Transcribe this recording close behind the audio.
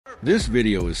This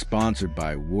video is sponsored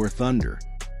by War Thunder.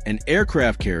 An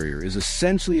aircraft carrier is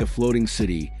essentially a floating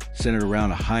city centered around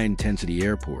a high-intensity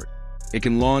airport. It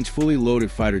can launch fully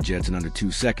loaded fighter jets in under 2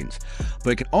 seconds,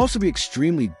 but it can also be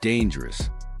extremely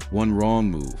dangerous. One wrong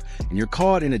move, and you're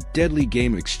caught in a deadly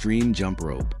game of extreme jump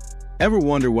rope. Ever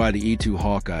wonder why the E-2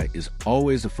 Hawkeye is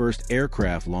always the first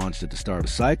aircraft launched at the start of a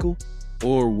cycle?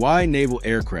 Or why naval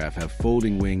aircraft have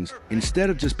folding wings instead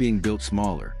of just being built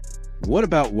smaller? What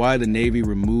about why the Navy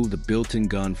removed the built-in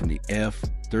gun from the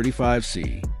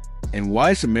F-35C? And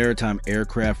why some maritime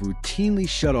aircraft routinely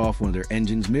shut off one of their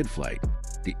engines mid-flight?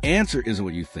 The answer isn't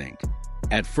what you think.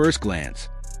 At first glance,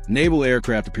 naval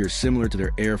aircraft appear similar to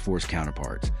their Air Force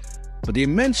counterparts, but the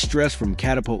immense stress from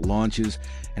catapult launches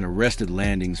and arrested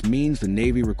landings means the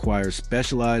Navy requires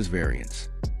specialized variants.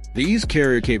 These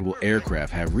carrier-capable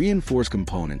aircraft have reinforced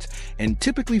components and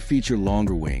typically feature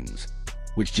longer wings,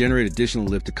 which generate additional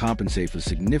lift to compensate for the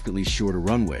significantly shorter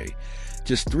runway,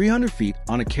 just 300 feet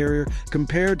on a carrier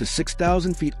compared to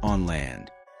 6,000 feet on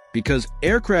land. Because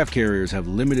aircraft carriers have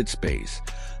limited space,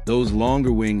 those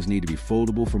longer wings need to be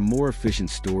foldable for more efficient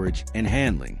storage and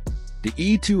handling. The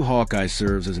E-2 Hawkeye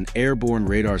serves as an airborne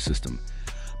radar system,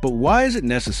 but why is it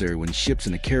necessary when ships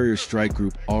in a carrier strike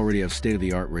group already have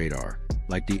state-of-the-art radar,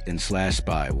 like the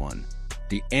Spy one?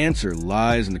 The answer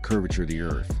lies in the curvature of the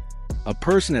Earth. A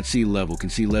person at sea level can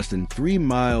see less than 3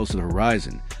 miles to the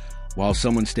horizon, while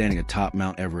someone standing atop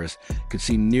Mount Everest could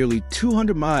see nearly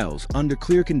 200 miles under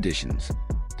clear conditions.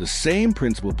 The same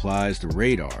principle applies to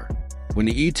radar. When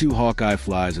the E-2 Hawkeye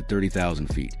flies at 30,000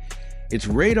 feet, its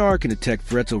radar can detect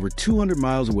threats over 200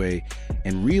 miles away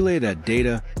and relay that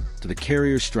data to the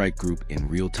carrier strike group in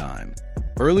real time.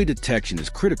 Early detection is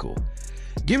critical,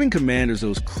 giving commanders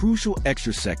those crucial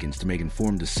extra seconds to make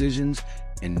informed decisions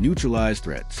and neutralize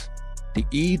threats. The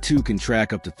E-2 can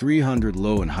track up to 300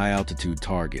 low and high altitude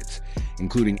targets,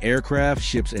 including aircraft,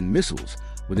 ships, and missiles,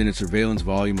 within its surveillance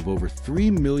volume of over 3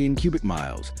 million cubic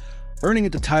miles, earning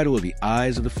it the title of the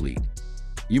Eyes of the Fleet.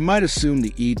 You might assume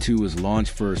the E-2 was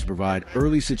launched first to provide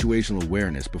early situational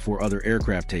awareness before other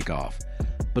aircraft take off,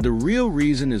 but the real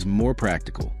reason is more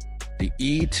practical. The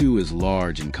E-2 is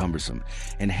large and cumbersome,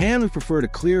 and handlers prefer to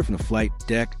clear from the flight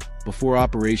deck before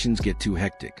operations get too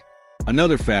hectic.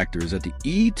 Another factor is that the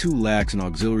E-2 lacks an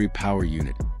auxiliary power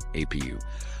unit, APU,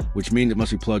 which means it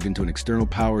must be plugged into an external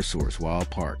power source while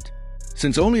parked.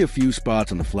 Since only a few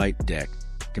spots on the flight deck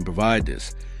can provide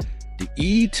this, the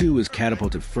E-2 is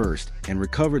catapulted first and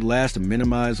recovered last to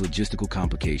minimize logistical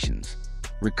complications.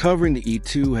 Recovering the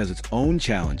E-2 has its own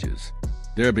challenges.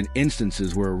 There have been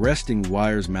instances where arresting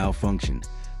wires malfunctioned,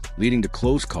 leading to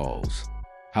close calls.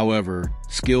 However,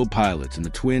 skilled pilots and the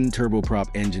twin turboprop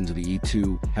engines of the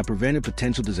E-2 have prevented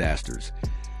potential disasters,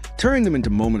 turning them into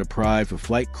moment of pride for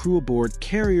flight crew aboard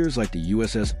carriers like the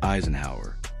USS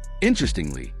Eisenhower.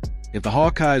 Interestingly, if the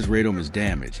Hawkeye's radome is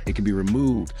damaged, it can be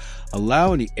removed,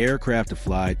 allowing the aircraft to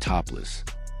fly topless.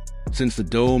 Since the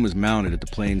dome is mounted at the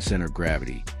plane's center of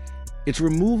gravity, its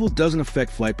removal doesn't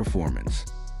affect flight performance.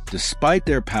 Despite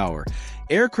their power,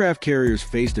 aircraft carriers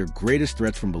face their greatest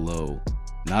threats from below,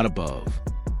 not above.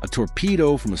 A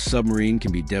torpedo from a submarine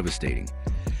can be devastating,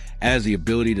 as the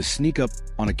ability to sneak up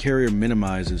on a carrier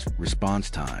minimizes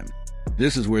response time.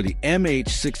 This is where the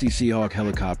MH-60 Seahawk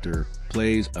helicopter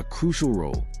plays a crucial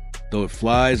role. Though it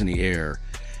flies in the air,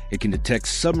 it can detect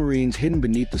submarines hidden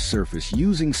beneath the surface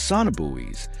using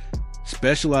sonobuoys,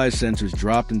 specialized sensors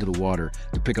dropped into the water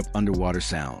to pick up underwater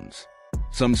sounds.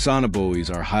 Some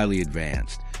sonobuoys are highly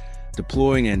advanced,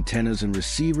 deploying antennas and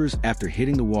receivers after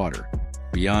hitting the water.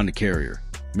 Beyond the carrier,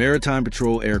 maritime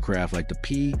patrol aircraft like the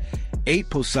P-8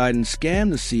 Poseidon scan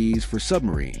the seas for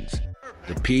submarines.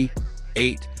 The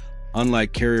P-8,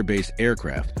 unlike carrier-based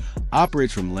aircraft,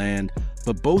 operates from land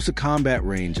but boasts a combat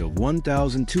range of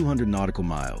 1,200 nautical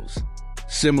miles.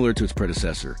 Similar to its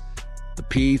predecessor, the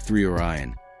P-3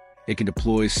 Orion, it can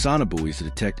deploy sonobuoys to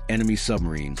detect enemy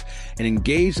submarines and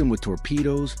engage them with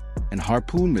torpedoes and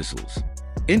harpoon missiles.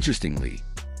 Interestingly,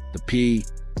 the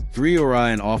P-3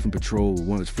 Orion often patrol with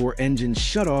one of its 4 engines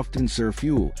shut off to conserve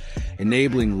fuel,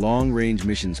 enabling long-range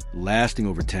missions lasting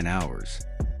over 10 hours.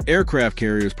 Aircraft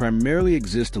carriers primarily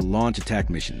exist to launch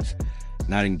attack missions,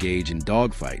 not engage in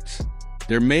dogfights.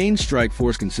 Their main strike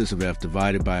force consists of F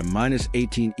divided by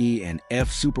 -18E and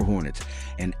F Super Hornets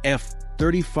and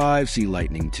F-35C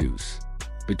Lightning IIs.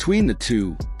 Between the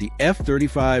two, the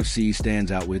F-35C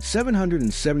stands out with its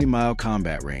 770-mile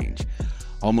combat range,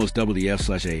 almost double the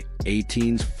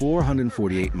F/A-18's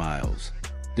 448 miles.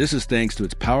 This is thanks to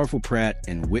its powerful Pratt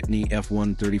 & Whitney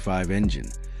F135 engine,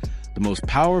 the most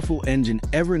powerful engine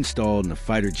ever installed in a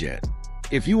fighter jet.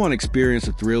 If you want to experience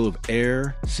the thrill of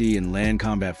air, sea, and land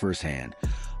combat firsthand,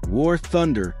 War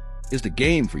Thunder is the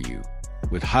game for you.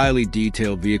 With highly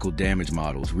detailed vehicle damage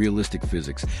models, realistic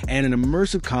physics, and an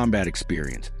immersive combat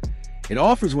experience, it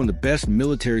offers one of the best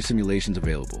military simulations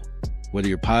available. Whether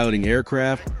you're piloting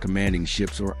aircraft, commanding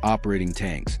ships, or operating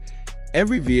tanks,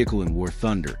 every vehicle in War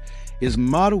Thunder is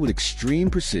modeled with extreme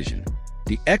precision.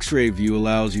 The X-ray view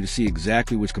allows you to see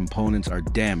exactly which components are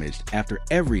damaged after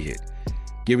every hit,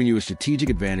 giving you a strategic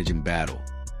advantage in battle.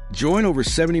 Join over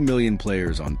 70 million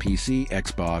players on PC,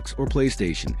 Xbox, or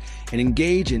PlayStation and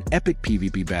engage in epic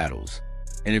PvP battles.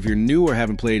 And if you're new or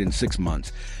haven't played in 6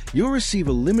 months, you'll receive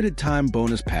a limited-time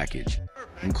bonus package,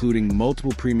 including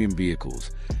multiple premium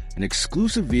vehicles, an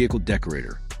exclusive vehicle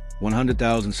decorator,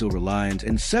 100,000 Silver Lions,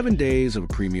 and 7 days of a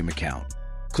premium account.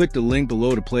 Click the link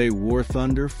below to play War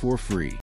Thunder for free.